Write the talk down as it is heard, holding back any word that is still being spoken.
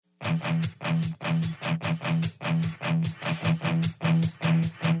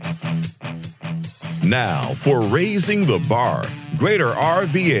Now for Raising the Bar, Greater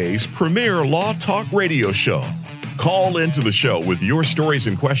RVA's premier law talk radio show. Call into the show with your stories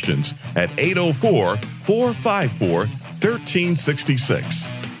and questions at 804-454-1366.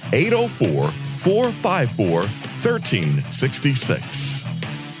 804-454-1366.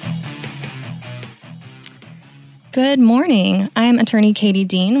 Good morning. I'm attorney Katie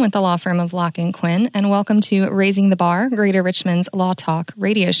Dean with the law firm of Locke & Quinn, and welcome to Raising the Bar, Greater Richmond's Law Talk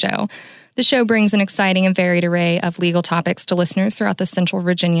radio show. The show brings an exciting and varied array of legal topics to listeners throughout the Central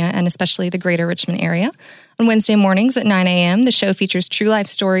Virginia and especially the Greater Richmond area. On Wednesday mornings at 9 a.m., the show features true life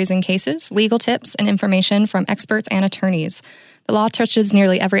stories and cases, legal tips, and information from experts and attorneys. The law touches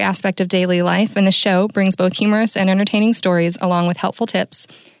nearly every aspect of daily life, and the show brings both humorous and entertaining stories along with helpful tips,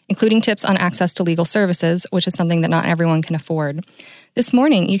 including tips on access to legal services, which is something that not everyone can afford. This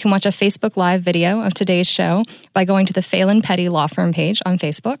morning, you can watch a Facebook Live video of today's show by going to the Phelan Petty Law Firm page on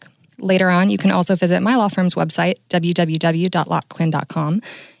Facebook. Later on, you can also visit my law firm's website, www.lockequinn.com,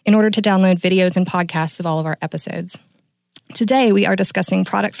 in order to download videos and podcasts of all of our episodes. Today, we are discussing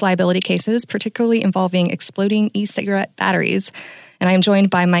products liability cases, particularly involving exploding e-cigarette batteries. And I'm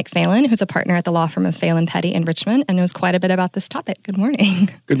joined by Mike Phelan, who's a partner at the law firm of Phelan Petty in Richmond and knows quite a bit about this topic. Good morning.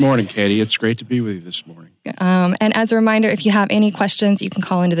 Good morning, Katie. It's great to be with you this morning. And as a reminder, if you have any questions, you can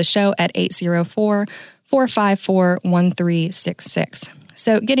call into the show at 804-454-1366.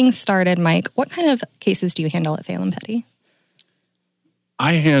 So getting started, Mike, what kind of cases do you handle at Phelan Petty?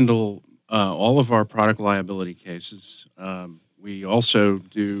 I handle all of our product liability cases. We also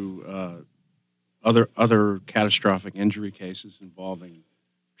do other catastrophic injury cases involving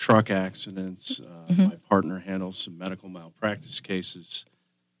truck accidents. My partner handles some medical malpractice cases.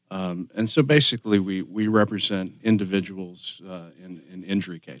 And so basically we represent individuals in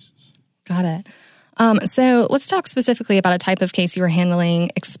injury cases. Got it. So let's talk specifically about a type of case you were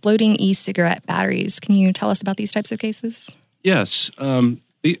handling, exploding e-cigarette batteries. Can you tell us about these types of cases? Yes.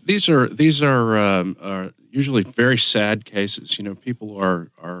 These are usually very sad cases. You know, people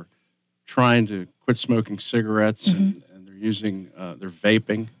are trying to quit smoking cigarettes and they're using they're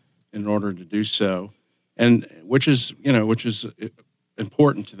vaping in order to do so, and which is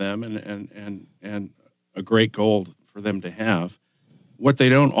important to them and a great goal for them to have. What they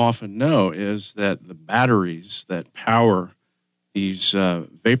don't often know is that the batteries that power these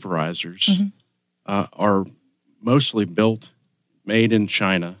vaporizers are mostly made in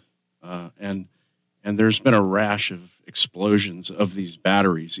China, and there's been a rash of explosions of these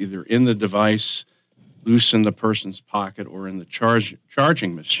batteries, either in the device, loose in the person's pocket, or in the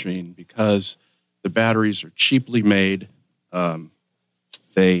charging machine, because the batteries are cheaply made.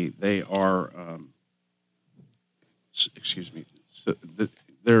 They are So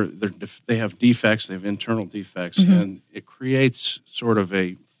they have defects, they have internal defects, and it creates sort of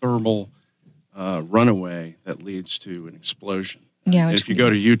a thermal runaway that leads to an explosion. Yeah, and if you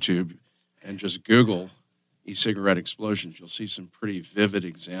go to YouTube and just Google e-cigarette explosions, you'll see some pretty vivid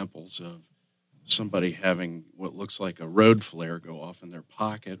examples of somebody having what looks like a road flare go off in their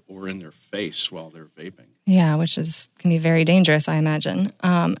pocket or in their face while they're vaping. Yeah, which can be very dangerous, I imagine.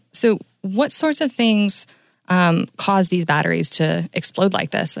 So what sorts of things cause these batteries to explode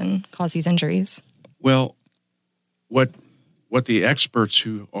like this and cause these injuries? Well, what the experts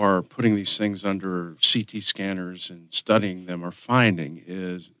who are putting these things under CT scanners and studying them are finding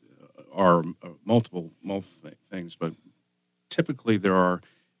are multiple things, but typically there are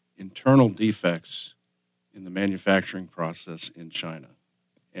internal defects in the manufacturing process in China,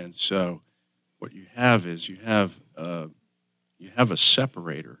 and so what you have is you have a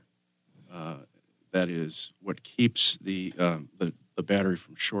separator. That is what keeps the battery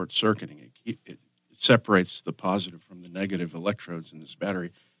from short circuiting. It separates the positive from the negative electrodes in this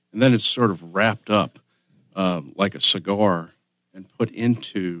battery, and then it's sort of wrapped up like a cigar and put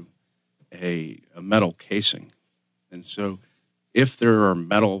into a metal casing. And so, if there are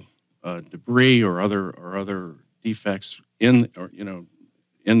metal debris or other defects in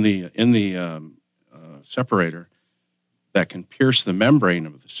the separator that can pierce the membrane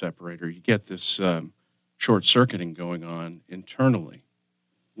of the separator, you get this short circuiting going on internally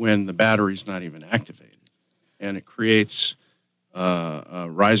when the battery's not even activated, and it creates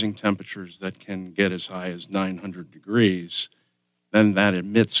rising temperatures that can get as high as 900 degrees. Then that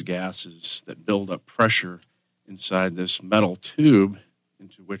emits gases that build up pressure inside this metal tube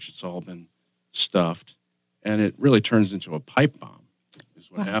into which it's all been stuffed, and it really turns into a pipe bomb is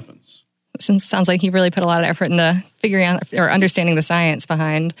what happens. Sounds like you really put a lot of effort into figuring out or understanding the science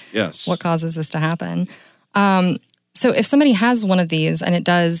behind what causes this to happen. So if somebody has one of these and it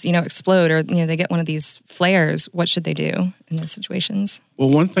does, explode, or they get one of these flares, what should they do in those situations? Well,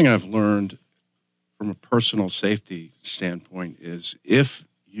 one thing I've learned from a personal safety standpoint is if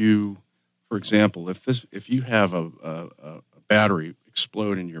you, for example, if you have a battery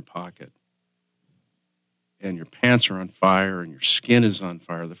explode in your pocket and your pants are on fire and your skin is on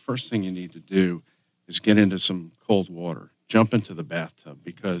fire, the first thing you need to do is get into some cold water, jump into the bathtub,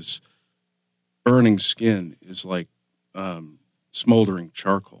 because burning skin is like smoldering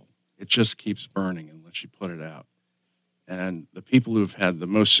charcoal. It just keeps burning unless you put it out. And the people who've had the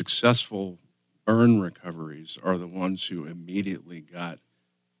most successful burn recoveries are the ones who immediately got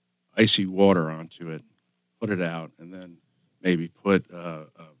icy water onto it, put it out, and then maybe put a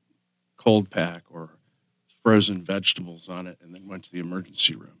cold pack or frozen vegetables on it, and then went to the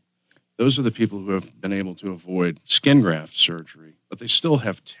emergency room. Those are the people who have been able to avoid skin graft surgery, but they still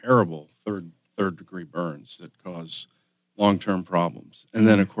have terrible third-degree burns that cause long-term problems. And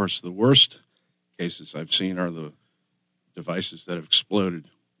then, of course, the worst cases I've seen are the devices that have exploded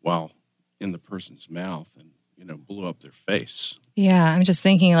while in the person's mouth and, blew up their face. Yeah, I'm just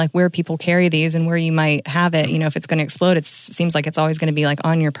thinking like where people carry these and where you might have it. If it's going to explode, it seems like it's always going to be like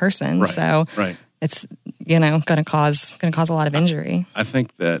on your person. Right, so right. It's going to cause a lot of injury. I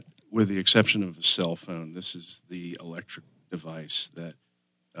think that with the exception of a cell phone, this is the electric device that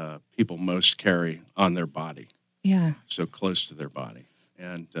people most carry on their body. Yeah. So close to their body.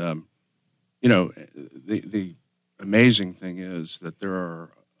 And, the amazing thing is that there are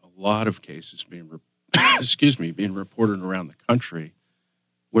a lot of cases being reported around the country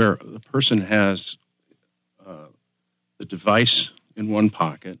where the person has the device in one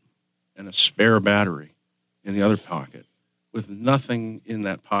pocket and a spare battery in the other pocket with nothing in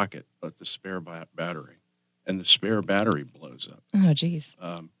that pocket but the spare battery. And the spare battery blows up. Oh, geez.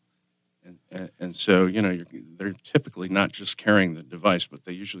 And so, they're typically not just carrying the device, but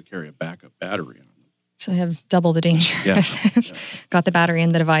they usually carry a backup battery on them. So they have double the danger. Yeah. Got the battery in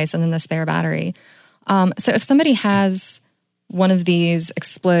the device and then the spare battery. So if somebody has one of these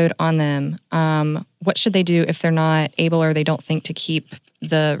explode on them, what should they do if they're not able or they don't think to keep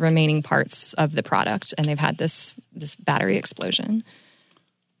the remaining parts of the product and they've had this battery explosion?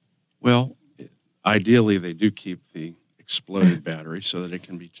 Well, ideally they do keep the exploded battery so that it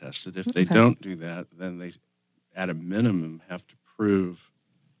can be tested. If they don't do that, then they, at a minimum, have to prove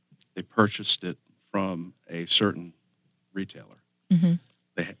they purchased it from a certain retailer. Mm-hmm.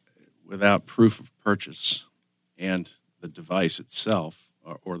 Without proof of purchase and the device itself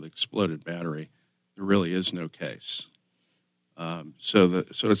or the exploded battery, there really is no case. So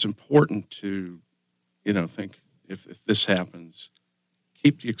it's important to, think if this happens,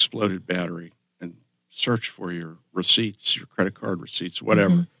 keep the exploded battery and search for your receipts, your credit card receipts,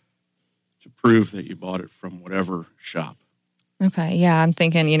 whatever, to prove that you bought it from whatever shop. Okay, yeah, I'm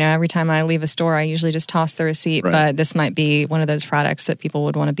thinking, every time I leave a store, I usually just toss the receipt, Right. But this might be one of those products that people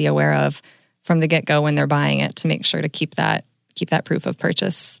would want to be aware of from the get-go when they're buying it to make sure to keep that proof of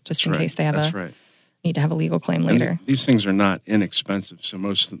purchase just in case they need to have a legal claim later. And these things are not inexpensive, so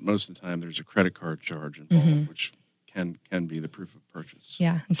most of the time there's a credit card charge involved, which can be the proof of purchase.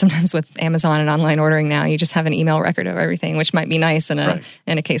 Yeah, and sometimes with Amazon and online ordering now, you just have an email record of everything, which might be nice in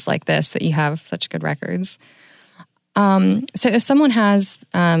a case like this that you have such good records. So if someone has,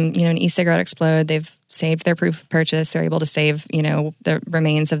 an e-cigarette explode, they've saved their proof of purchase, they're able to save, the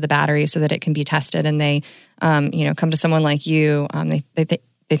remains of the battery so that it can be tested, and they, come to someone like you, they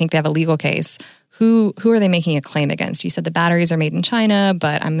think they have a legal case. Who are they making a claim against? You said the batteries are made in China,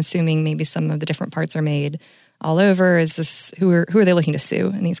 but I'm assuming maybe some of the different parts are made all over. Who are they looking to sue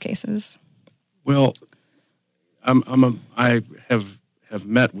in these cases? Well, I have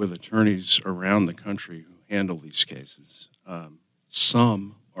met with attorneys around the country who handle these cases.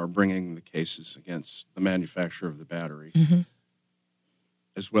 Some are bringing the cases against the manufacturer of the battery,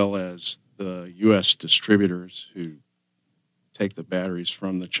 as well as the U.S. distributors who take the batteries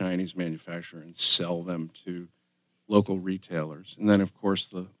from the Chinese manufacturer and sell them to local retailers, and then, of course,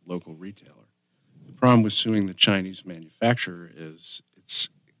 the local retailer. The problem with suing the Chinese manufacturer is it's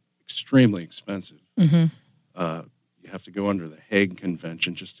extremely expensive. You have to go under the Hague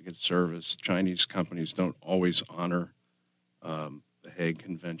Convention just to get service. Chinese companies don't always honor the Hague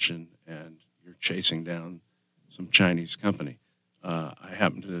Convention, and you're chasing down some Chinese company. I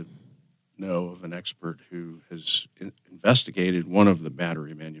happen to know of an expert who has investigated one of the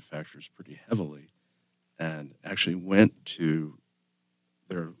battery manufacturers pretty heavily and actually went to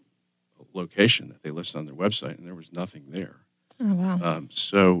their location that they list on their website, and there was nothing there. Oh, wow.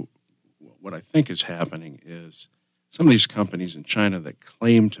 So what I think is happening is some of these companies in China that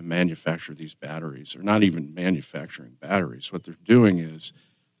claim to manufacture these batteries are not even manufacturing batteries. What they're doing is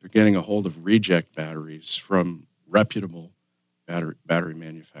they're getting a hold of reject batteries from reputable battery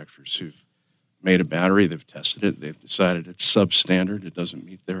manufacturers who've made a battery, they've tested it, they've decided it's substandard, it doesn't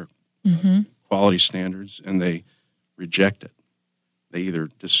meet their quality standards, and they reject it. They either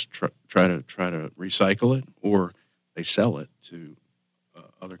just try to recycle it, or they sell it to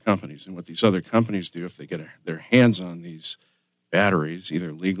other companies. And what these other companies do, if they get their hands on these batteries,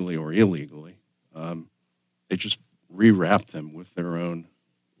 either legally or illegally, they just rewrap them with their own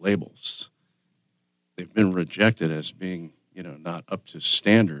labels. They've been rejected as being, not up to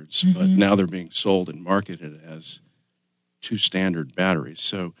standards, but now they're being sold and marketed as too standard batteries.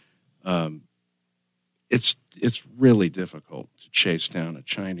 So it's really difficult to chase down a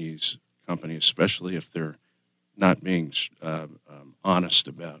Chinese company, especially if they're not being honest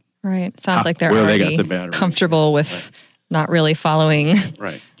about. Right. Sounds like they're where already they got the battery comfortable with not really following.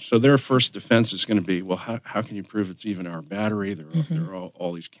 Right. So their first defense is going to be, well, how can you prove it's even our battery? There are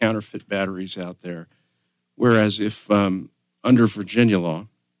all these counterfeit batteries out there. Whereas if under Virginia law,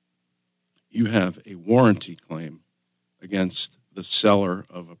 you have a warranty claim against the seller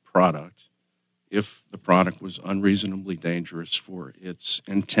of a product if the product was unreasonably dangerous for its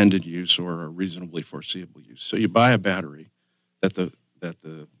intended use or a reasonably foreseeable use. So you buy a battery that the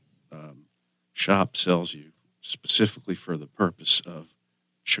shop sells you specifically for the purpose of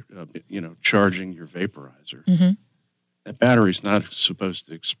charging your vaporizer. That battery's not supposed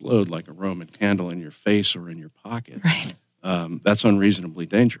to explode like a Roman candle in your face or in your pocket. Right. That's unreasonably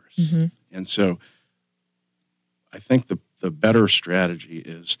dangerous. And so I think the better strategy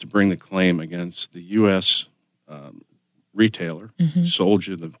is to bring the claim against the U.S. Retailer who sold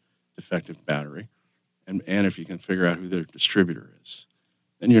you the defective battery, and if you can figure out who their distributor is,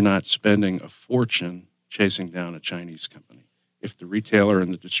 then you're not spending a fortune chasing down a Chinese company. If the retailer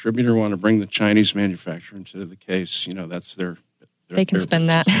and the distributor want to bring the Chinese manufacturer into the case, that's their they can spend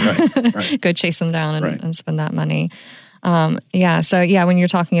business. that. Right. Go chase them down and spend that money. When you're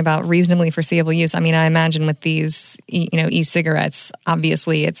talking about reasonably foreseeable use, I mean, I imagine with these, e-cigarettes,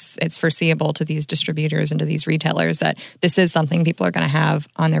 obviously it's foreseeable to these distributors and to these retailers that this is something people are going to have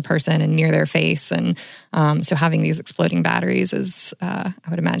on their person and near their face. And so having these exploding batteries is, I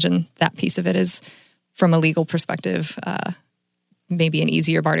would imagine that piece of it is, from a legal perspective, maybe an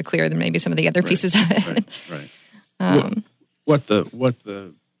easier bar to clear than maybe some of the other pieces of it. Right. What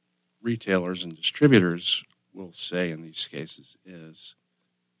the retailers and distributors will say in these cases is,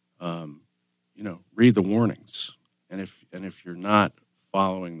 read the warnings, and if you're not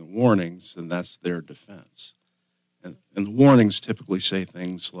following the warnings, then that's their defense. And the warnings typically say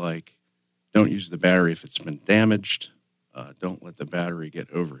things like, don't use the battery if it's been damaged, don't let the battery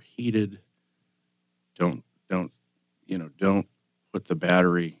get overheated, don't put the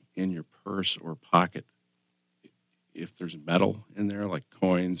battery in your purse or pocket if there's metal in there, like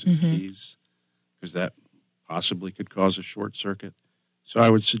coins and keys, because that possibly could cause a short circuit. So I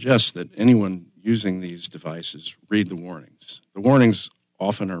would suggest that anyone using these devices read the warnings. The warnings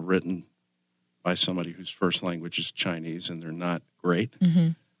often are written by somebody whose first language is Chinese, and they're not great,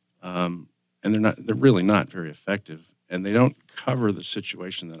 and they're really not very effective, and they don't cover the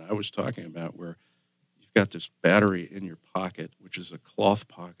situation that I was talking about, where you've got this battery in your pocket, which is a cloth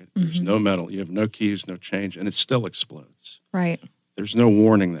pocket. There's no metal, you have no keys, no change, and it still explodes. Right. There's no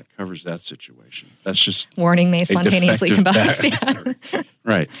warning that covers that situation. That's just warning may spontaneously combust.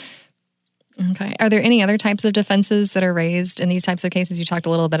 Right. Okay. Are there any other types of defenses that are raised in these types of cases? You talked a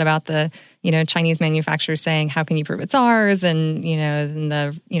little bit about the, Chinese manufacturers saying, "How can you prove it's ours?" And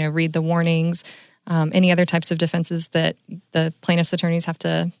read the warnings. Any other types of defenses that the plaintiff's attorneys have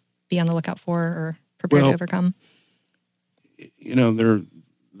to be on the lookout for or prepare to overcome?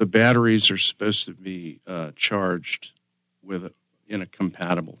 The batteries are supposed to be charged in a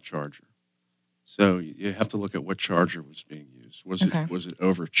compatible charger. So you have to look at what charger was being used. Was it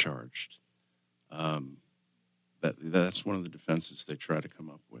overcharged? That's one of the defenses they try to come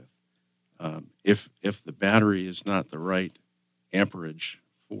up with. If the battery is not the right amperage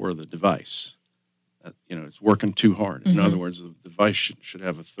for the device, it's working too hard. In other words, the device should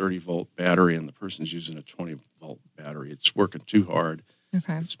have a 30-volt battery, and the person's using a 20-volt battery. It's working too hard.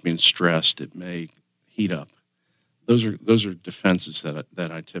 Okay. It's being stressed. It may heat up. Those are defenses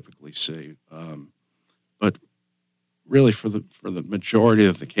that I typically see. But really, for the majority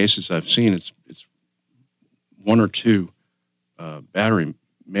of the cases I've seen, it's one or two battery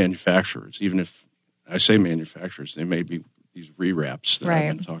manufacturers. Even if I say manufacturers, they may be these rewraps that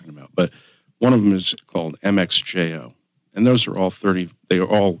I've been talking about. But one of them is called MXJO, and those are all 30. They are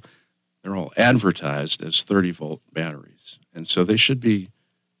all they're all advertised as 30-volt batteries. And so they should be,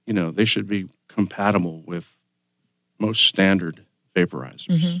 they should be compatible with most standard vaporizers.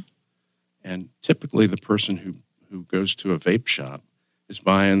 Mm-hmm. And typically the person who goes to a vape shop is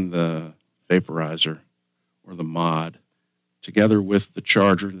buying the vaporizer or the mod together with the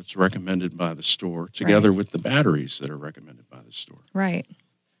charger that's recommended by the store, together with the batteries that are recommended by the store. Right.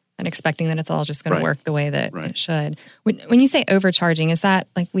 And expecting that it's all just going to work the way that Right. it should. When you say overcharging, is that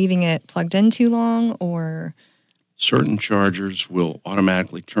like leaving it plugged in too long, or? Certain chargers will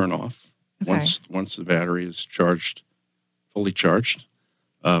automatically turn off Okay. once the battery is fully charged.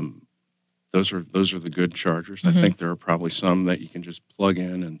 Those are the good chargers. Mm-hmm. I think there are probably some that you can just plug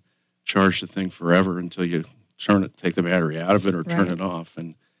in and charge the thing forever until you take the battery out of it or turn Right. it off,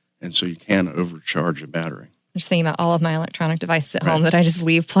 and so you can overcharge a battery. I'm just thinking about all of my electronic devices at Right. home that I just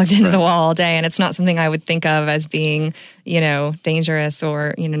leave plugged into the Right. wall all day, and it's not something I would think of as being, dangerous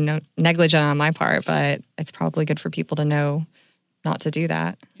or negligent on my part, but it's probably good for people to know not to do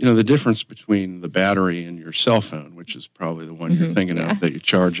that. The difference between the battery and your cell phone, which is probably the one you're thinking Yeah. of that you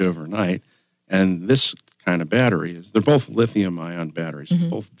charge overnight, and this kind of battery they're both lithium-ion batteries,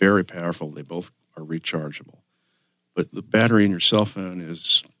 both very powerful. They both are rechargeable. But the battery in your cell phone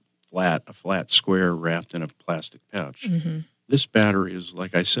is a flat square wrapped in a plastic pouch. Mm-hmm. This battery is,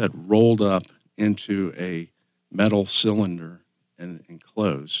 like I said, rolled up into a metal cylinder and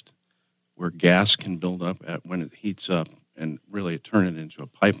enclosed where gas can build up when it heats up and really turn it into a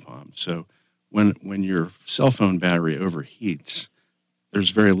pipe bomb. So when your cell phone battery overheats,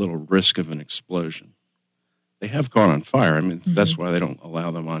 there's very little risk of an explosion. They have caught on fire. I mean, that's why they don't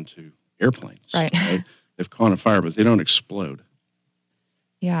allow them onto airplanes. Right. They've caught on fire, but they don't explode.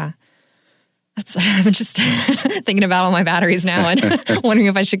 Yeah. I'm just thinking about all my batteries now and wondering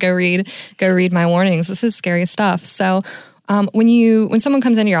if I should go read my warnings. This is scary stuff. So when someone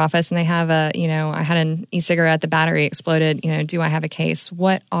comes into your office and they have I had an e-cigarette, the battery exploded, do I have a case?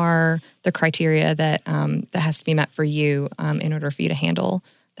 What are the criteria that has to be met for you in order for you to handle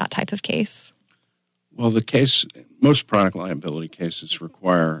that type of case? Well, most product liability cases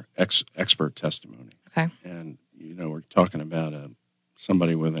require expert testimony. Okay. And, we're talking about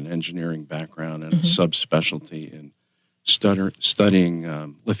somebody with an engineering background and a subspecialty in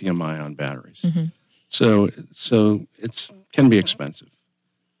studying lithium-ion batteries. Mm-hmm. So it can be expensive.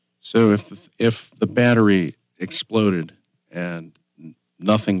 So if the battery exploded and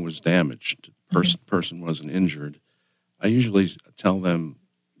nothing was damaged, person wasn't injured, I usually tell them,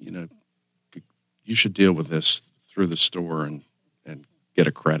 you should deal with this through the store and get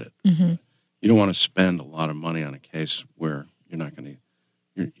a credit. Mm-hmm. You don't want to spend a lot of money on a case where you're not going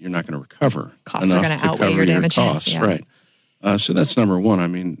to recover. Costs are going to outweigh your damages. Costs, yeah. Right. So that's number one. I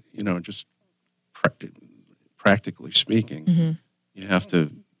mean, just practically speaking, you have to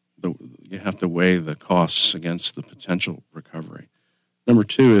weigh the costs against the potential recovery. Number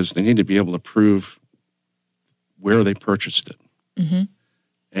two is they need to be able to prove where they purchased it. Mm-hmm.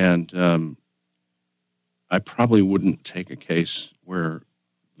 And I probably wouldn't take a case where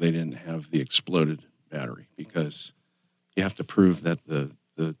they didn't have the exploded battery because you have to prove that the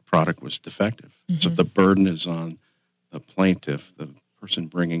product was defective. Mm-hmm. So the burden is on the plaintiff, the person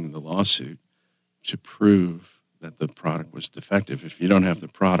bringing the lawsuit, to prove that the product was defective. If you don't have the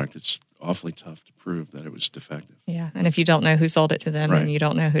product, it's awfully tough to prove that it was defective. Yeah, and if you don't know who sold it to them, Right. then you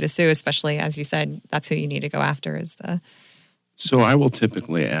don't know who to sue, especially, as you said, that's who you need to go after So I will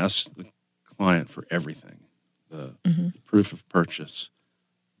typically ask the client for everything, the proof of purchase,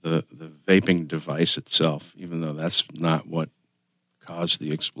 the vaping device itself, even though that's not what caused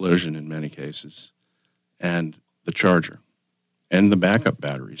the explosion in many cases, and the charger, and the backup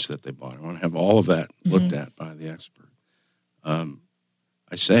batteries that they bought. I want to have all of that looked at by the expert.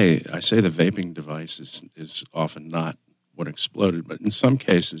 I say the vaping device is often not what exploded, but in some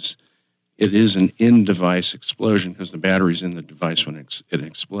cases it is an in-device explosion because the battery's in the device when it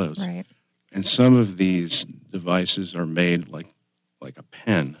explodes. Right. And some of these devices are made like a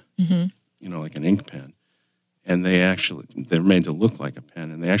pen, like an ink pen, and they're made to look like a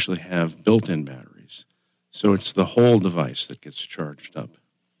pen, and they actually have built-in batteries. So it's the whole device that gets charged up,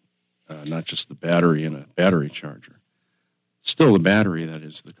 not just the battery in a battery charger. Still the battery that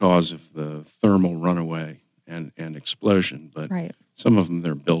is the cause of the thermal runaway and explosion, but Right. some of them,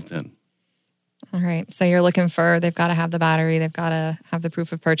 they're built in. All right. So you're looking they've got to have the battery, they've got to have the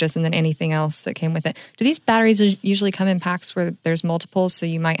proof of purchase, and then anything else that came with it. Do these batteries usually come in packs where there's multiples, so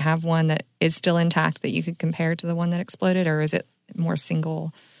you might have one that is still intact that you could compare to the one that exploded, or is it more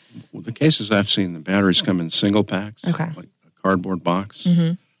single? Well, the cases I've seen, the batteries come in single packs, Okay. like a cardboard box.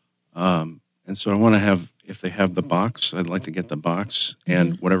 Mm-hmm. And so I want to have if they have the box, I'd like to get the box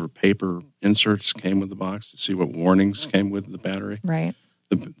and whatever paper inserts came with the box to see what warnings came with the battery. Right.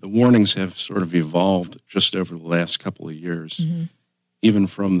 The warnings have sort of evolved just over the last couple of years, even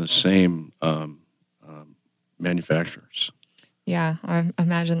from the same manufacturers. Yeah, I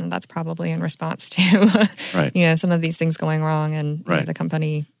imagine that that's probably in response to, Right. Some of these things going wrong, and you know, the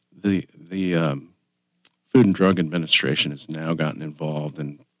company. The Food and Drug Administration has now gotten involved,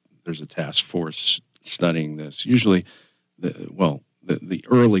 and there's a task force studying this. Usually, the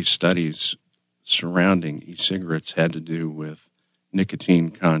early studies surrounding e-cigarettes had to do with nicotine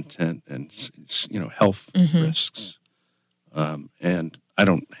content and health risks. And I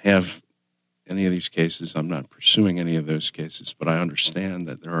don't have any of these cases. I'm not pursuing any of those cases, but I understand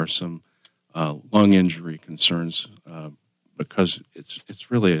that there are some lung injury concerns because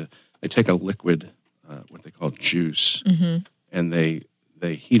it's really they take a liquid, what they call juice, and they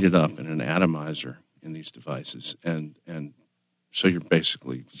heat it up in an atomizer in these devices, and so you're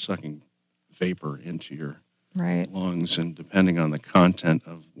basically sucking vapor into your lungs, and depending on the content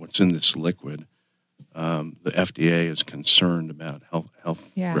of what's in this liquid, the FDA is concerned about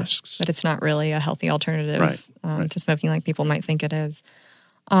health risks. That it's not really a healthy alternative to smoking like people might think it is.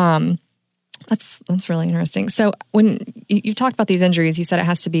 That's really interesting. So when you talked about these injuries, you said it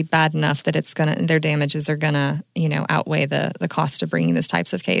has to be bad enough that their damages are gonna outweigh the cost of bringing this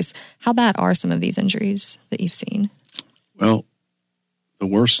types of case. How bad are some of these injuries that you've seen? Well, the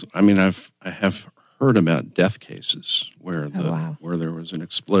worst. I mean, I have heard about death cases where where there was an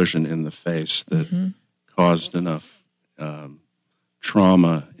explosion in the face that caused enough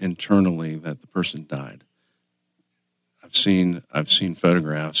trauma internally that the person died. I've seen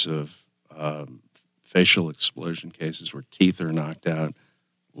photographs of facial explosion cases where teeth are knocked out,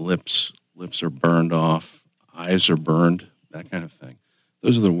 lips are burned off, eyes are burned, that kind of thing.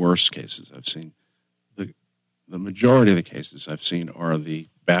 Those are the worst cases I've seen. The majority of the cases I've seen are the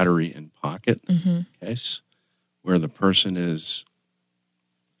battery in pocket case, where the person is,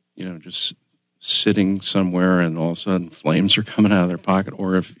 just sitting somewhere and all of a sudden flames are coming out of their pocket.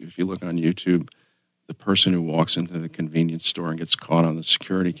 Or if you look on YouTube, the person who walks into the convenience store and gets caught on the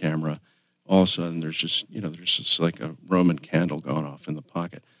security camera, all of a sudden there's just like a Roman candle going off in the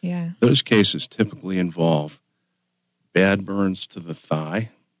pocket. Yeah. Those cases typically involve bad burns to the thigh.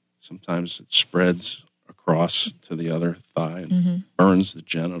 Sometimes it spreads across to the other thigh and burns the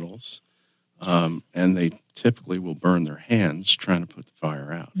genitals. And they typically will burn their hands trying to put the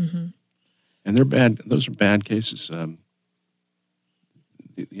fire out. And they're bad. Those are bad cases.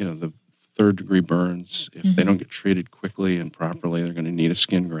 The third-degree burns, if they don't get treated quickly and properly, they're going to need a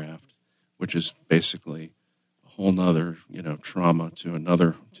skin graft, which is basically a whole nother, trauma to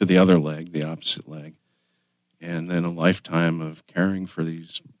the other leg, the opposite leg, and then a lifetime of caring for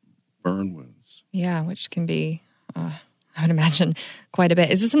these burn wounds. Yeah, which can be, I would imagine, quite a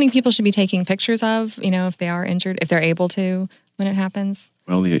bit. Is this something people should be taking pictures of, if they are injured, if they're able to, when it happens?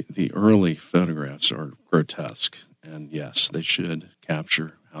 Well, the early photographs are grotesque, and yes, they should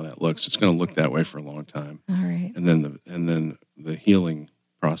capture how that looks. It's going to look that way for a long time. All right. And then the healing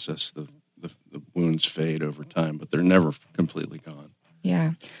process, the wounds fade over time, but they're never completely gone.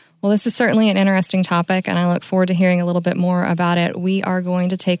 Yeah. Well, this is certainly an interesting topic, and I look forward to hearing a little bit more about it. We are going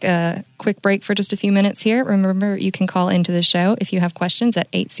to take a quick break for just a few minutes here. Remember, you can call into the show if you have questions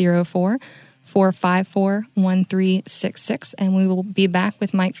at 804-454-1366, and we will be back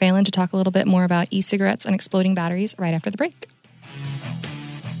with Mike Phelan to talk a little bit more about e-cigarettes and exploding batteries right after the break.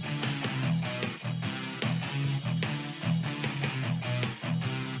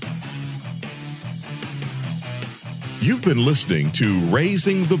 You've been listening to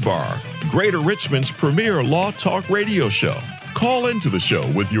Raising the Bar, Greater Richmond's premier law talk radio show. Call into the show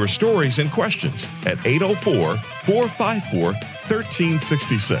with your stories and questions at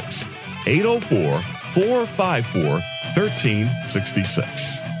 804-454-1366.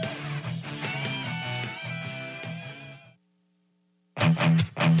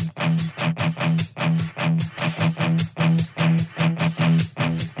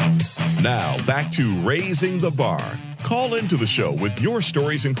 Now, back to Raising the Bar. Call into the show with your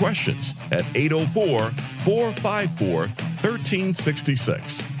stories and questions at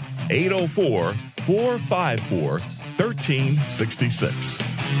 804-454-1366.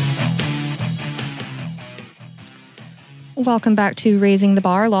 804-454-1366. Welcome back to Raising the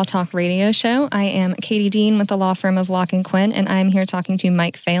Bar, Law Talk Radio Show. I am Katie Dean with the law firm of Lock & Quinn, and I'm here talking to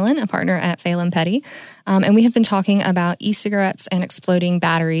Mike Phelan, a partner at Phelan Petty. And we have been talking about e-cigarettes and exploding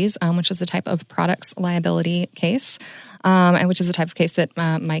batteries, which is a type of products liability case, and which is the type of case that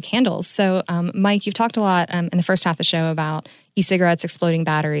Mike handles. So, Mike, you've talked a lot in the first half of the show about e-cigarettes, exploding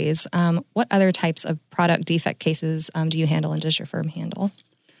batteries. What other types of product defect cases do you handle, and does your firm handle?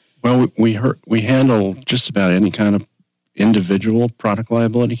 Well, we handle just about any kind of individual product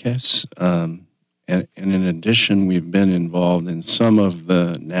liability case. And in addition, we've been involved in some of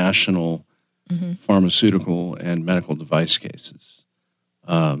the national pharmaceutical and medical device cases.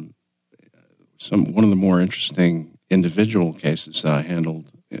 One of the more interesting individual cases that I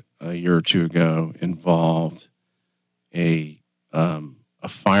handled a year or two ago involved a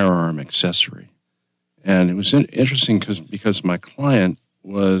firearm accessory. And it was interesting because my client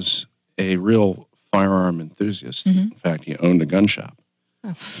was a real firearm enthusiast. In fact, he owned a gun shop.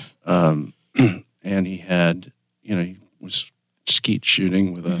 And he had, he was skeet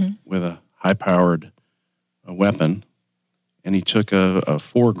shooting with a high-powered weapon, and he took a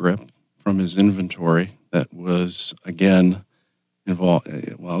foregrip from his inventory that was, again, involved.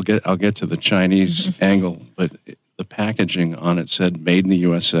 Well, I'll get to the Chinese angle, but the packaging on it said "Made in the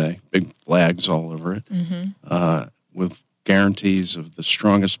USA," big flags all over it, with guarantees of the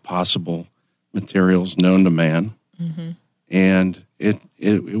strongest possible materials known to man. And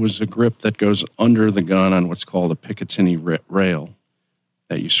it was a grip that goes under the gun on what's called a Picatinny rail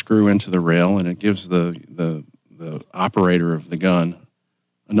that you screw into the rail, and it gives the operator of the gun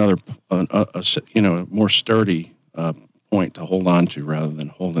another a more sturdy point to hold on to rather than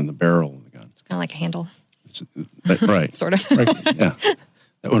holding the barrel of the gun. It's kind of like a handle. Right. Sort of. Right. Yeah.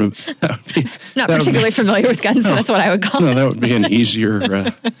 That would be not particularly familiar with guns, so that's what I would call it. No, that would be an easier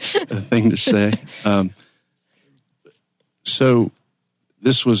thing to say. So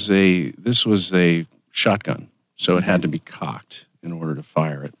this was a shotgun, so it had to be cocked in order to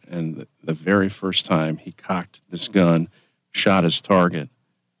fire it. And the very first time he cocked this gun, shot his target,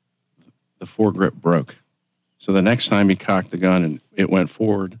 the foregrip broke. So the next time he cocked the gun and it went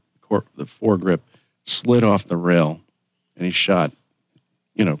forward, the foregrip slid off the rail, and he shot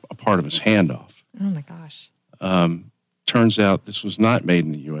a part of his hand off. Oh, my gosh. Turns out this was not made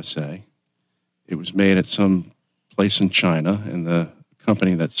in the USA. It was made at some place in China, and the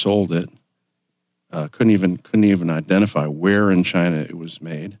company that sold it couldn't even identify where in China it was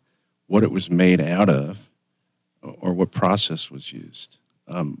made, what it was made out of, or what process was used.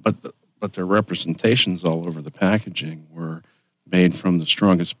 But their representations all over the packaging were made from the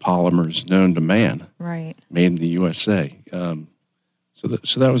strongest polymers known to man. Right. Made in the USA. So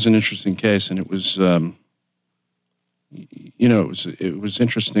that was an interesting case, and it was, it was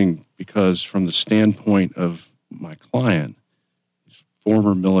interesting because from the standpoint of my client, he's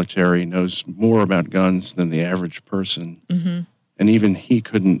former military, knows more about guns than the average person, and even he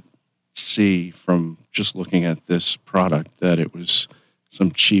couldn't see from just looking at this product that it was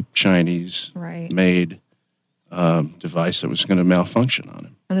some cheap Chinese made device that was going to malfunction on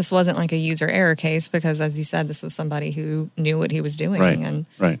him. And this wasn't like a user error case because, as you said, this was somebody who knew what he was doing and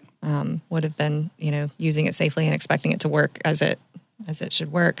would have been, using it safely and expecting it to work as it should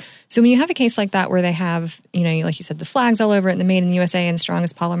work. So when you have a case like that where they have, like you said, the flags all over it and the made in the USA and the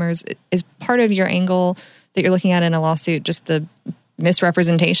strongest polymers, is part of your angle that you're looking at in a lawsuit just the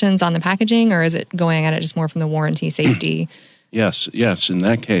misrepresentations on the packaging, or is it going at it just more from the warranty safety? Yes. In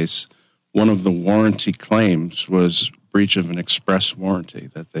that case, one of the warranty claims was breach of an express warranty,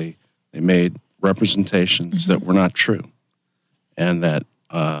 that they made representations that were not true, and that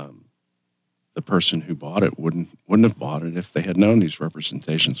the person who bought it wouldn't have bought it if they had known these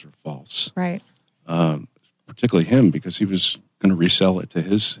representations were false. Right. Particularly him, because he was going to resell it to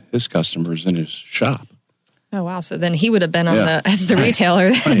his customers in his shop. Oh, wow. So then he would have been as the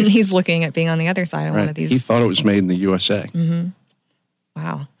retailer, and he's looking at being on the other side of one of these. He thought it was made in the USA.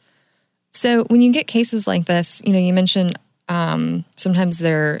 Wow. So when you get cases like this, you mentioned sometimes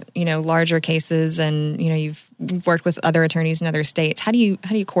they're, larger cases, and, you've worked with other attorneys in other states. How do you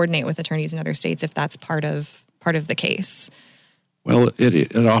coordinate with attorneys in other states if that's part of the case? Well,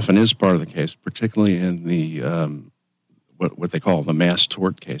 it often is part of the case, particularly in the what they call the mass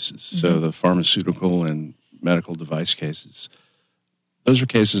tort cases. So the pharmaceutical and medical device cases. Those are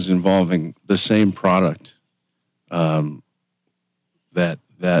cases involving the same product that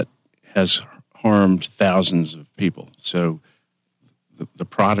has harmed thousands of people. So the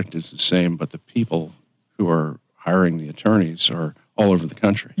product is the same, but the people who are hiring the attorneys are all over the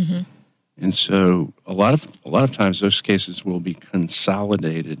country. And so a lot of times those cases will be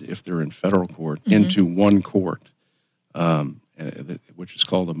consolidated if they're in federal court into one court. which is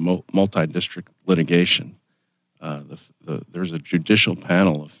called a multi-district litigation. There's a judicial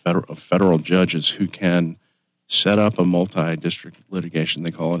panel of federal judges who can set up a multi-district litigation.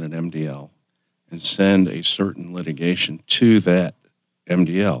 They call it an MDL, and send a certain litigation to that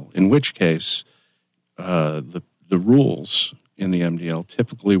MDL. In which case, the rules in the MDL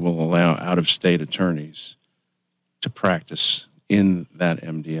typically will allow out-of-state attorneys to practice in that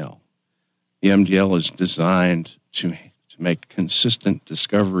MDL. The MDL is designed to make consistent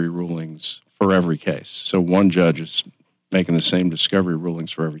discovery rulings for every case. So one judge is making the same discovery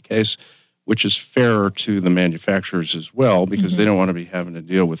rulings for every case, which is fairer to the manufacturers as well, because they don't want to be having to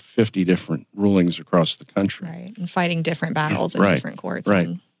deal with 50 different rulings across the country. Right, and fighting different battles in different courts. Right.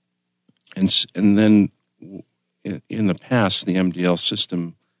 And then in the past, the MDL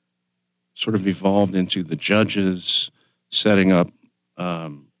system sort of evolved into the judges setting up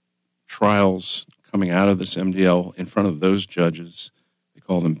trials coming out of this MDL in front of those judges. They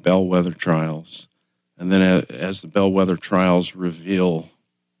call them bellwether trials. And then as the bellwether trials reveal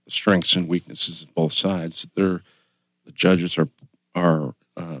the strengths and weaknesses of both sides, the judges are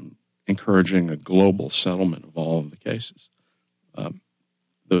encouraging a global settlement of all of the cases.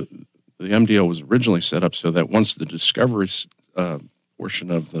 The MDL was originally set up so that once the discovery portion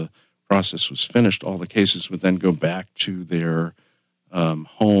of the process was finished, all the cases would then go back to their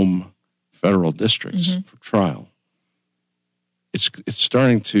home federal districts for trial. It's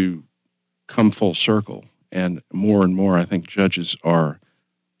starting to come full circle, and more, I think judges are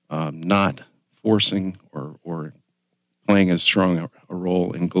not forcing or playing as strong a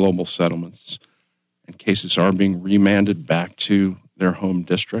role in global settlements, and cases are being remanded back to their home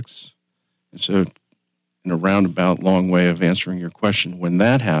districts. And so, in a roundabout, long way of answering your question, when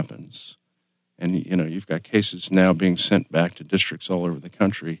that happens, and you've got cases now being sent back to districts all over the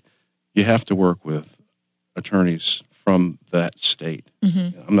country, you have to work with attorneys from that state.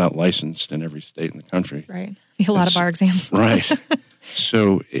 I'm not licensed in every state in the country. Right. A lot of bar exams. Right.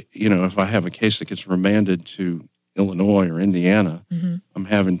 So, if I have a case that gets remanded to Illinois or Indiana, I'm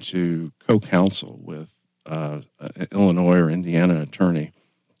having to co-counsel with an Illinois or Indiana attorney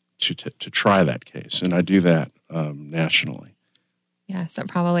to try that case. And I do that nationally. Yeah, so it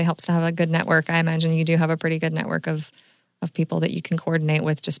probably helps to have a good network. I imagine you do have a pretty good network of people that you can coordinate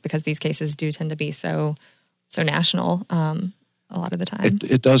with, just because these cases do tend to be so national a lot of the time.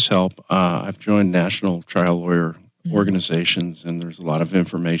 It does help. I've joined national trial lawyer organizations, and there's a lot of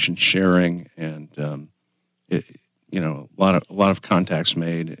information sharing, and a lot of contacts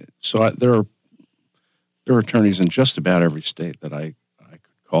made. So there are attorneys in just about every state that I could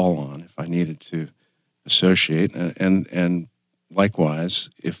call on if I needed to associate, and likewise,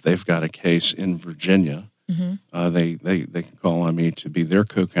 if they've got a case in Virginia, they can call on me to be their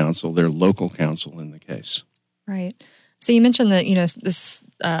co-counsel, their local counsel in the case. Right. So you mentioned that, this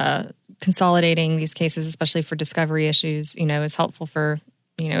consolidating these cases, especially for discovery issues, is helpful for,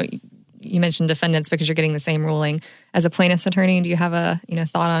 you mentioned defendants because you're getting the same ruling. As a plaintiff's attorney, do you have a,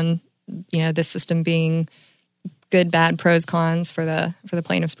 thought on, this system being good, bad, pros, cons for the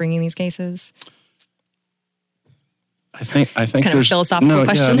plaintiffs bringing these cases? I think it's kind of a philosophical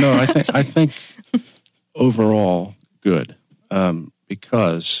question. Yeah, I think overall good,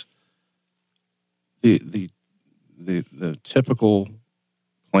 because the typical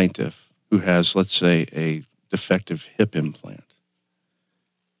plaintiff who has, let's say, a defective hip implant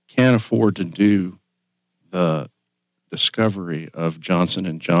can't afford to do the discovery of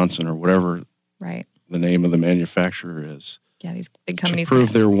Johnson & Johnson or whatever the name of the manufacturer is. Yeah, these big companies to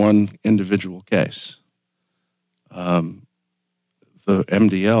prove their one individual case. The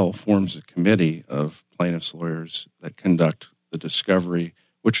MDL forms a committee of plaintiffs' lawyers that conduct the discovery,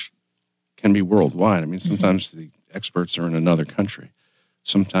 which can be worldwide. I mean, sometimes the experts are in another country.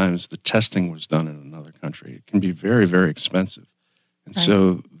 Sometimes the testing was done in another country. It can be very, very expensive. And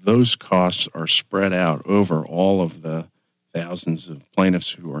so those costs are spread out over all of the thousands of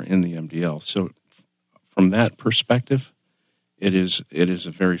plaintiffs who are in the MDL. So from that perspective, it is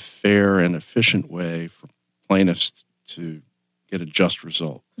a very fair and efficient way for plaintiffs to get a just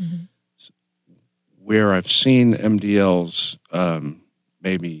result. Where I've seen MDLs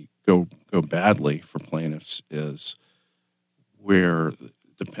maybe go badly for plaintiffs is where,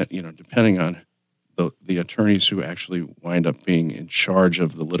 depending on the attorneys who actually wind up being in charge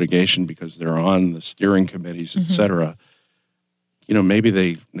of the litigation because they're on the steering committees, et cetera, maybe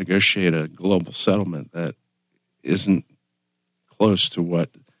they negotiate a global settlement that isn't close to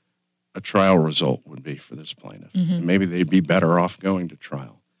what a trial result would be for this plaintiff. Maybe they'd be better off going to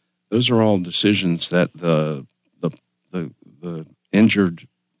trial. Those are all decisions that the injured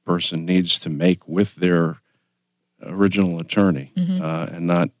person needs to make with their original attorney and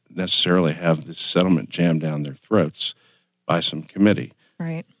not necessarily have this settlement jammed down their throats by some committee.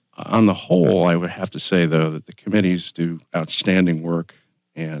 Right. On the whole, I would have to say, though, that the committees do outstanding work,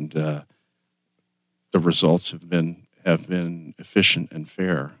 and the results have been efficient and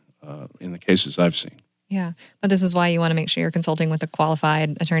fair in the cases I've seen. Yeah, but this is why you want to make sure you're consulting with a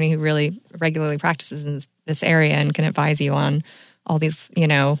qualified attorney who really regularly practices in this area and can advise you on all these,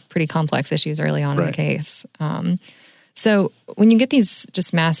 pretty complex issues early on in the case. So when you get these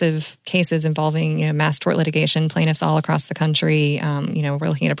just massive cases involving, mass tort litigation, plaintiffs all across the country, we're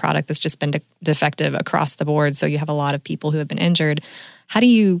looking at a product that's just been defective across the board. So you have a lot of people who have been injured. How do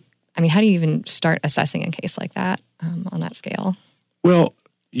you even start assessing a case like that on that scale? Well,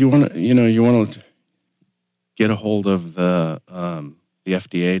 you want to get a hold of the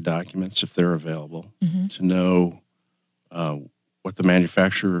FDA documents if they're available to know what the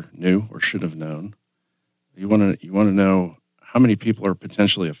manufacturer knew or should have known. You want to know how many people are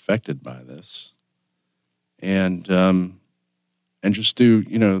potentially affected by this, and just do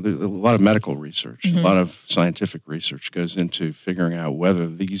a lot of medical research, a lot of scientific research goes into figuring out whether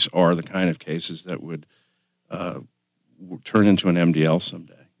these are the kind of cases that would turn into an MDL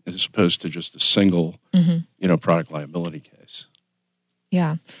someday, as opposed to just a single product liability case.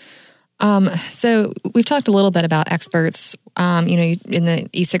 Yeah. So we've talked a little bit about experts. In the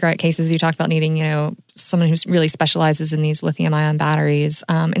e-cigarette cases, you talked about needing, someone who really specializes in these lithium-ion batteries.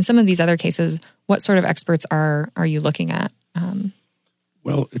 In some of these other cases, what sort of experts are you looking at?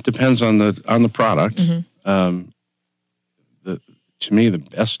 Well, it depends on the product. To me, the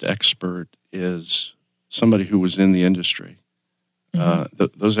best expert is somebody who was in the industry.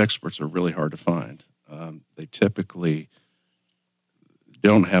 Those experts are really hard to find. They typically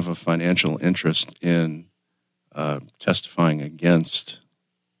don't have a financial interest in testifying against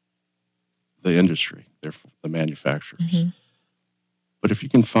the industry, the manufacturers. But if you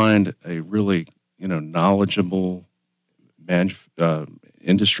can find a really, knowledgeable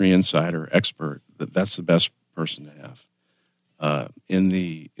industry insider expert, that's the best person to have. In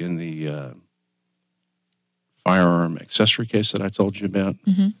the firearm accessory case that I told you about,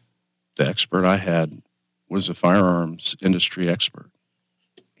 the expert I had was a firearms industry expert.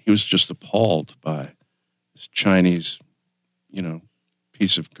 He was just appalled by this Chinese,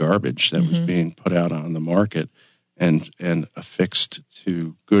 piece of garbage that was being put out on the market and affixed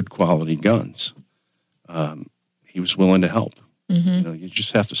to good quality guns. He was willing to help. You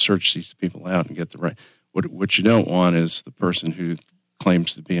just have to search these people out and get the right. What you don't want is the person who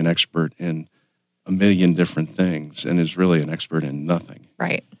claims to be an expert in a million different things and is really an expert in nothing.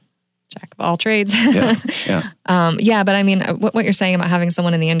 Right. Jack of all trades. Yeah. But what you're saying about having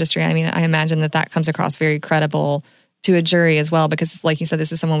someone in the industry, I imagine that comes across very credible to a jury as well, because like you said,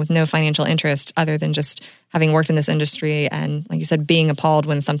 this is someone with no financial interest other than just having worked in this industry and, like you said, being appalled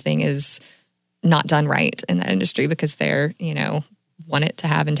when something is not done right in that industry because they're, want it to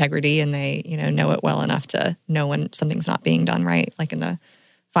have integrity and they, know it well enough to know when something's not being done right, like in the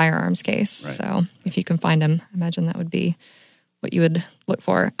firearms case. Right. So if you can find them, I imagine that would be what you would look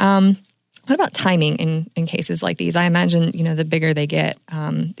for. What about timing in cases like these? I imagine, the bigger they get,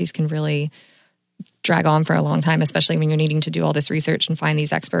 these can really drag on for a long time, especially when you're needing to do all this research and find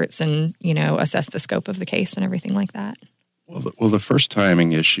these experts and, assess the scope of the case and everything like that. Well, the first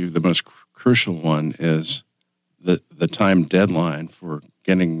timing issue, the most crucial one, is the time deadline for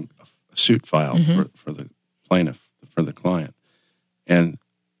getting a suit filed for the plaintiff, for the client. And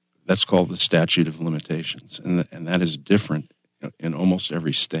that's called the statute of limitations. And that is different in almost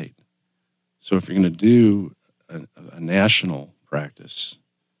every state. So if you're going to do a national practice,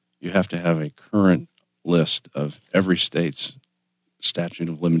 you have to have a current list of every state's statute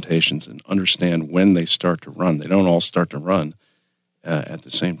of limitations and understand when they start to run. They don't all start to run at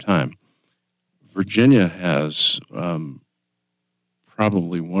the same time. Virginia has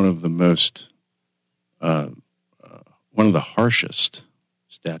probably one of the harshest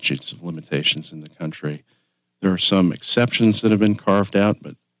statutes of limitations in the country. There are some exceptions that have been carved out,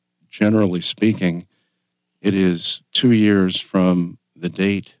 but generally speaking, it is 2 years from the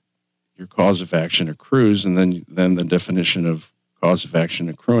date your cause of action accrues, and then the definition of cause of action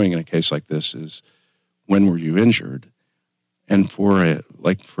accruing in a case like this is when were you injured? And for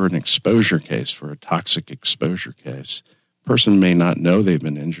an exposure case, for a toxic exposure case, a person may not know they've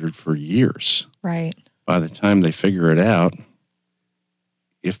been injured for years. Right. By the time they figure it out,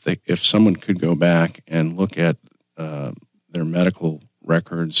 if someone could go back and look at their medical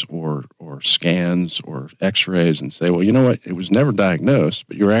records or scans or x-rays and say, well, you know what, it was never diagnosed,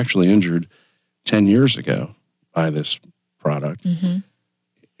 but you were actually injured 10 years ago by this product.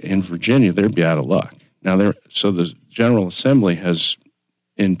 In Virginia, they'd be out of luck. Now, so the General Assembly has,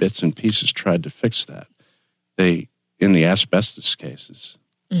 in bits and pieces, tried to fix that. In the asbestos cases,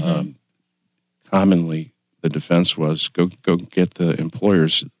 commonly the defense was go get the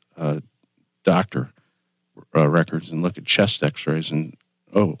employer's doctor records and look at chest X-rays, and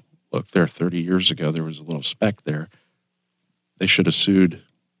oh, look there, 30 years ago there was a little speck there. They should have sued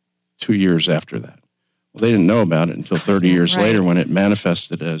 2 years after that. Well, they didn't know about it until 30 years later when it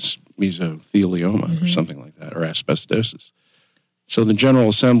manifested as mesothelioma or something like that, or asbestosis. So the General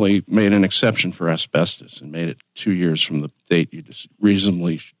Assembly made an exception for asbestos and made it 2 years from the date you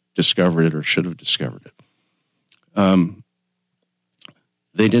reasonably discovered it or should have discovered it.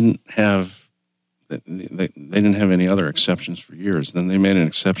 They didn't have any other exceptions for years. Then they made an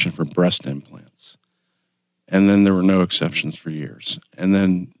exception for breast implants. And then there were no exceptions for years. And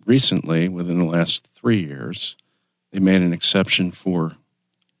then recently, within the last 3 years, they made an exception for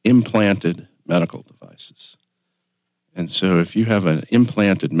implanted medical devices. And so if you have an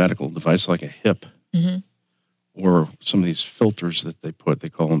implanted medical device like a hip or some of these filters that they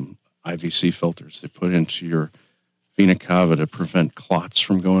call them IVC filters, they put into your vena cava to prevent clots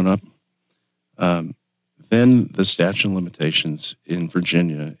from going up, then the statute of limitations in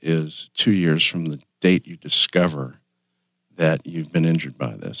Virginia is 2 years from the date you discover that you've been injured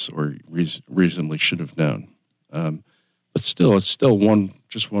by this or reasonably should have known. But still, it's still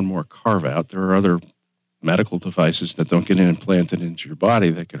just one more carve-out. There are other medical devices that don't get implanted into your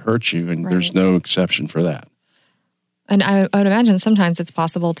body that could hurt you, and there's no exception for that. And I would imagine sometimes it's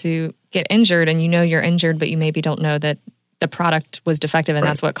possible to get injured and you know you're injured, but you maybe don't know that the product was defective and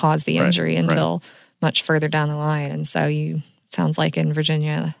that's what caused the injury until much further down the line. And so it sounds like in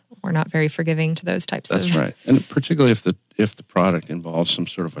Virginia, we're not very forgiving to those types That's right. And particularly if the product involves some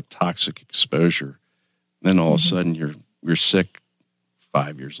sort of a toxic exposure, then all of a sudden you're sick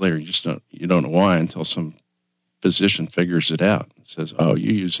 5 years later. You don't know why until some physician figures it out and says, "Oh,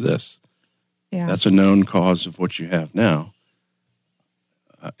 you use this." Yeah. That's a known cause of what you have now.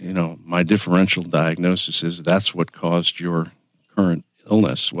 My differential diagnosis is that's what caused your current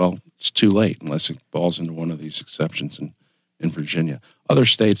illness. Well, it's too late unless it falls into one of these exceptions in Virginia. Other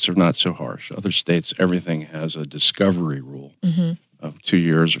states are not so harsh. Other states, everything has a discovery rule of 2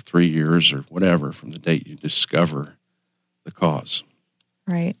 years or 3 years or whatever from the date you discover the cause.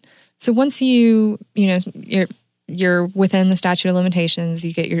 Right. So once you're within the statute of limitations,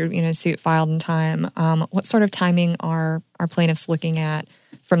 you get your suit filed in time. What sort of timing are plaintiffs looking at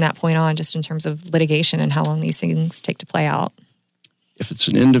from that point on, just in terms of litigation and how long these things take to play out? If it's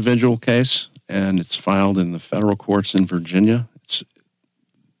an individual case and it's filed in the federal courts in Virginia,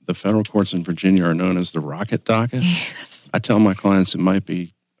 the federal courts in Virginia are known as the rocket docket. Yes. I tell my clients it might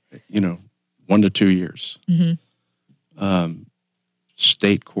be, 1 to 2 years.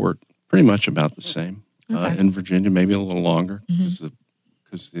 State court, pretty much about the same. In Virginia, maybe a little longer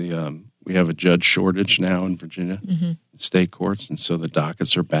because we have a judge shortage now in Virginia, state courts, and so the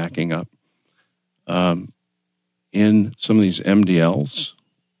dockets are backing up. In some of these MDLs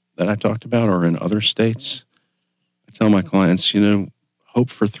that I talked about, or in other states, I tell my clients, hope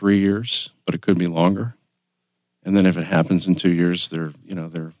for 3 years, but it could be longer. And then if it happens in 2 years, they're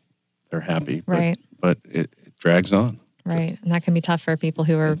happy. Right. But it drags on. Right. And that can be tough for people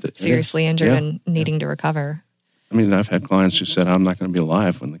who are seriously injured and needing to recover. I mean, I've had clients who said, I'm not going to be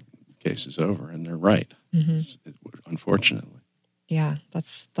alive when the case is over, and they're right, unfortunately. Yeah,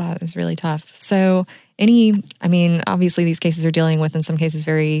 that is really tough. So obviously these cases are dealing with, in some cases,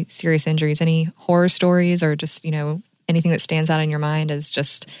 very serious injuries. Any horror stories or just, anything that stands out in your mind as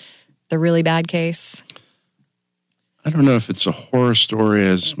just the really bad case? I don't know if it's a horror story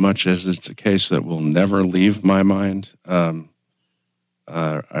as much as it's a case that will never leave my mind. I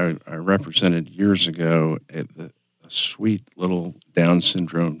represented years ago a sweet little Down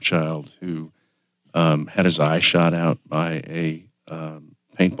syndrome child who had his eye shot out by a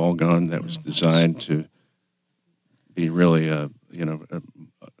paintball gun that was designed to be really it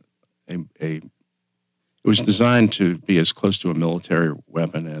was designed to be as close to a military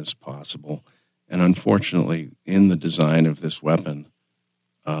weapon as possible. And unfortunately, in the design of this weapon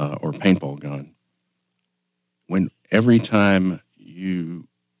or paintball gun, every time you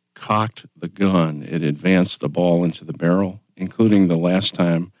cocked the gun, it advanced the ball into the barrel, including the last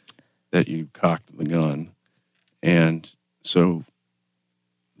time that you cocked the gun. And so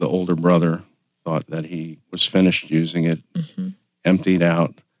the older brother thought that he was finished using it, emptied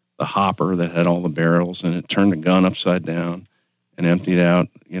out the hopper that had all the barrels in it, turned the gun upside down, and emptied out,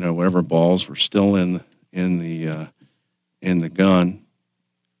 whatever balls were still in the gun,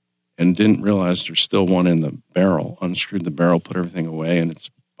 and didn't realize there's still one in the barrel. Unscrewed the barrel, put everything away in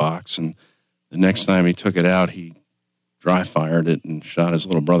its box, and The next time he took it out, he dry fired it and shot his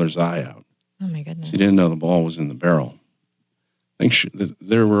little brother's eye out. Oh my goodness! He didn't know the ball was in the barrel. I think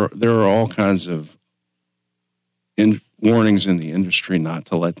there were all kinds of warnings in the industry not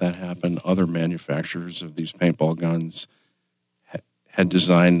to let that happen. Other manufacturers of these paintball guns had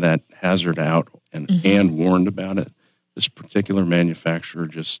designed that hazard out and warned about it. This particular manufacturer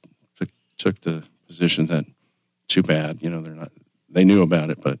just took the position that too bad, they knew about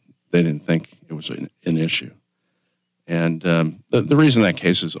it, but they didn't think it was an issue. And the reason that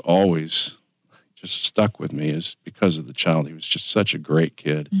case has always just stuck with me is because of the child. He was just such a great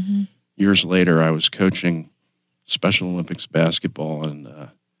kid. Mm-hmm. Years later, I was coaching Special Olympics basketball, and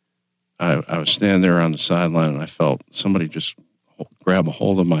I was standing there on the sideline, and I felt somebody just grab a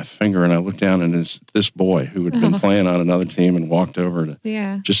hold of my finger, and I looked down, and it's this boy who had been playing on another team and walked over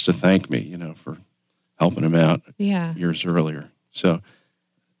to just to thank me, for helping him out years earlier. So,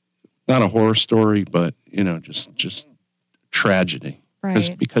 not a horror story, but just tragedy,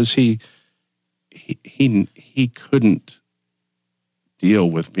 right? Because he couldn't deal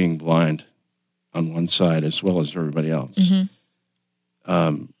with being blind on one side as well as everybody else,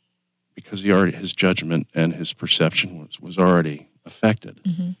 because his judgment and his perception was already affected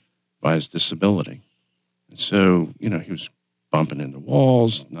by his disability, and so he was bumping into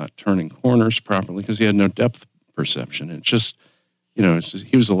walls, not turning corners properly because he had no depth perception. It just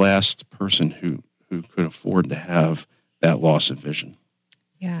he was the last person who could afford to have that loss of vision.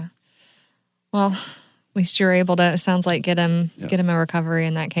 Yeah. Well, at least you're able to, it sounds like, get him a recovery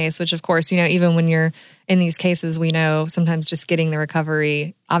in that case, which of course, even when you're in these cases, we know sometimes just getting the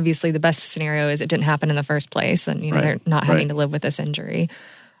recovery, obviously the best scenario is it didn't happen in the first place and, they're not having to live with this injury.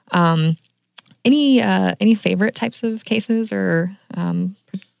 Any favorite types of cases or,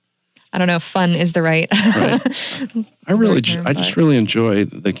 I don't know if fun is the right. I just really enjoy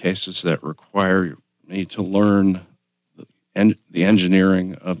the cases that require me to learn the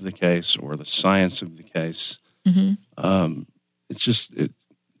engineering of the case or the science of the case. It's just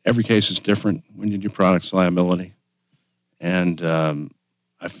every case is different when you do products liability, and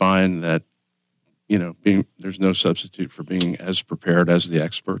I find that there's no substitute for being as prepared as the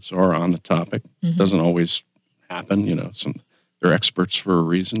experts are on the topic. It doesn't always happen. They're experts for a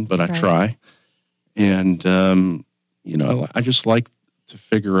reason, but I try, and I just like to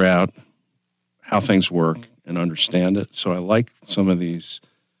figure out how things work and understand it. So I like some of these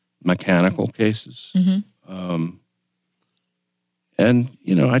mechanical cases. And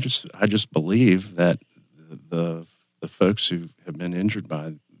I just believe that the folks who have been injured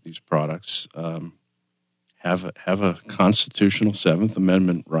by these products have a constitutional Seventh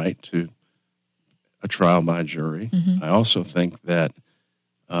Amendment right to a trial by jury. I also think that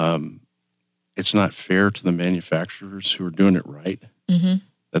it's not fair to the manufacturers who are doing it right,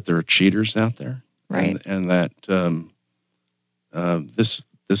 that there are cheaters out there. Right. And that this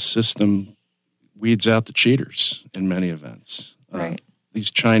system weeds out the cheaters in many events. Right. These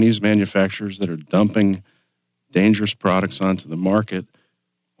Chinese manufacturers that are dumping dangerous products onto the market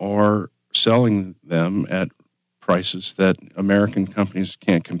are selling them at prices that American companies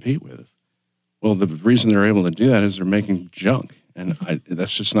can't compete with. Well, the reason they're able to do that is they're making junk, and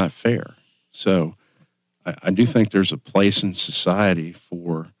that's just not fair. So I do think there's a place in society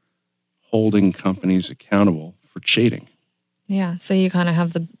for holding companies accountable for cheating. Yeah, so you kind of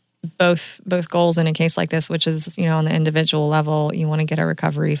have the both goals in a case like this, which is, on the individual level, you want to get a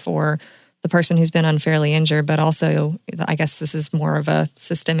recovery for the person who's been unfairly injured, but also, I guess this is more of a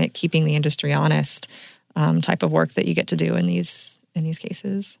systemic, keeping the industry honest type of work that you get to do in these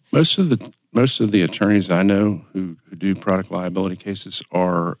cases. Most of the attorneys I know who do product liability cases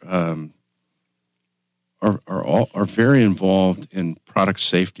are very involved in product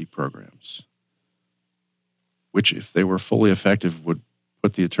safety programs, which, if they were fully effective, would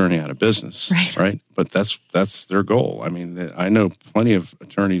put the attorney out of business, right? But that's their goal. I mean, I know plenty of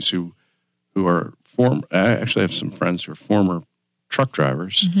attorneys who are I actually have some friends who are former truck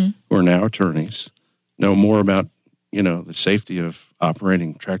drivers who are now attorneys, know more about the safety of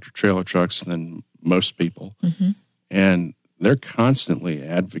operating tractor trailer trucks than most people, and they're constantly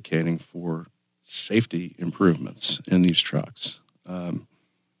advocating for safety improvements in these trucks.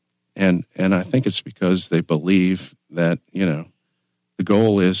 And I think it's because they believe that, the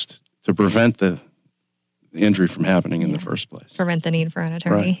goal is to prevent the injury from happening in the first place. Prevent the need for an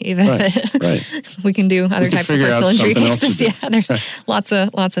attorney, if we can do other types of personal injury cases. There's lots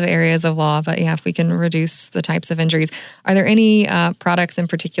of areas of law, but if we can reduce the types of injuries. Are there any products in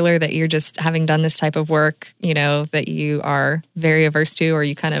particular that you're just, having done this type of work, that you are very averse to, or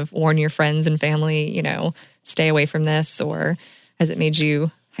you kind of warn your friends and family, stay away from this, or has it made you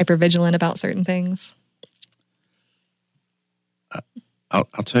hypervigilant about certain things? I'll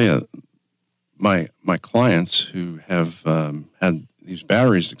tell you, my clients who have had these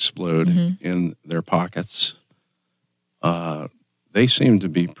batteries explode in their pockets, they seem to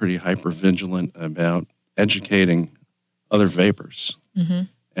be pretty hypervigilant about educating other vapors,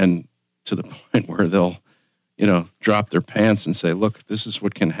 and to the point where they'll, drop their pants and say, "Look, this is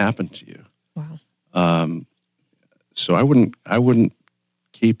what can happen to you." Wow. So I wouldn't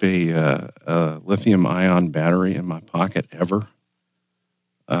keep a lithium-ion battery in my pocket ever.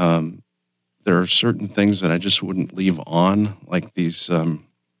 There are certain things that I just wouldn't leave on, like these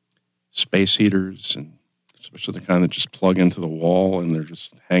space heaters, and especially the kind that just plug into the wall and they're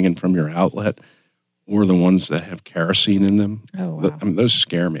just hanging from your outlet, or the ones that have kerosene in them. Oh, wow. Those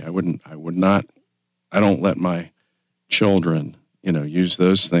scare me. I don't let my children, use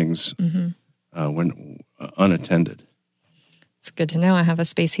those things when unattended. It's good to know. I have a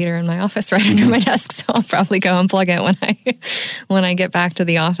space heater in my office right under my desk, so I'll probably go unplug it when I get back to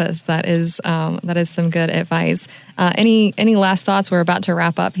the office. That is some good advice. Any last thoughts? We're about to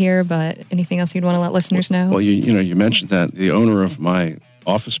wrap up here, but anything else you'd want to let listeners know? Well, you mentioned that the owner of my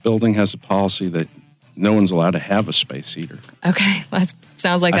office building has a policy that no one's allowed to have a space heater. Okay, that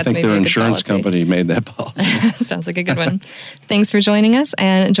sounds like that's maybe a good policy. I think their insurance company made that policy. Sounds like a good one. Thanks for joining us,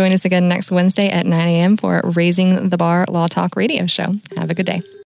 and join us again next Wednesday at 9 a.m. for Raising the Bar Law Talk Radio Show. Have a good day.